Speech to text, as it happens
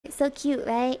so cute,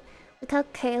 right? Look how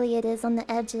curly it is on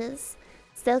the edges.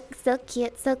 So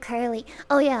cute, so curly.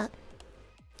 Oh yeah.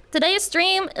 Today's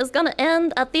stream is gonna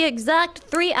end at the exact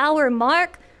 3-hour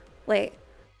mark. Wait.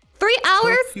 3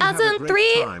 hours? As in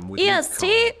 3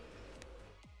 EST?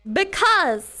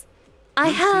 Because I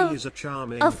have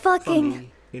a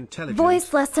fucking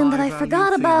voice lesson that I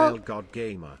forgot about.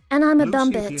 And I'm a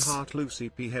dumb bitch.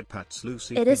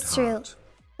 It is true.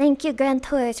 Thank you, Grand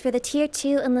Tours, for the tier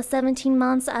 2 and the 17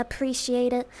 months. I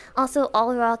appreciate it. Also,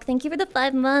 All Rock, thank you for the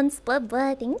 5 months. Blah,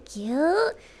 blah, thank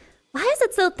you. Why is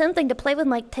it so tempting to play with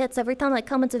my tits every time I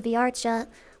come into VR chat?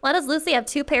 Why does Lucy have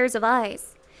 2 pairs of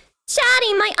eyes?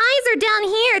 Chatty, my eyes are down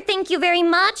here, thank you very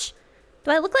much. Do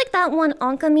I look like that one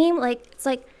Ankha meme? Like, it's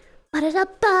like...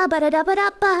 Ba-da-da-ba,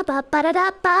 ba-da-da-ba-da-ba,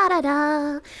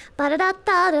 ba-da-da-ba-da-da,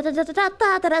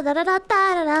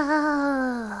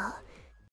 ba-da-da-da-da-da-da-da-da-da-da-da-da-da.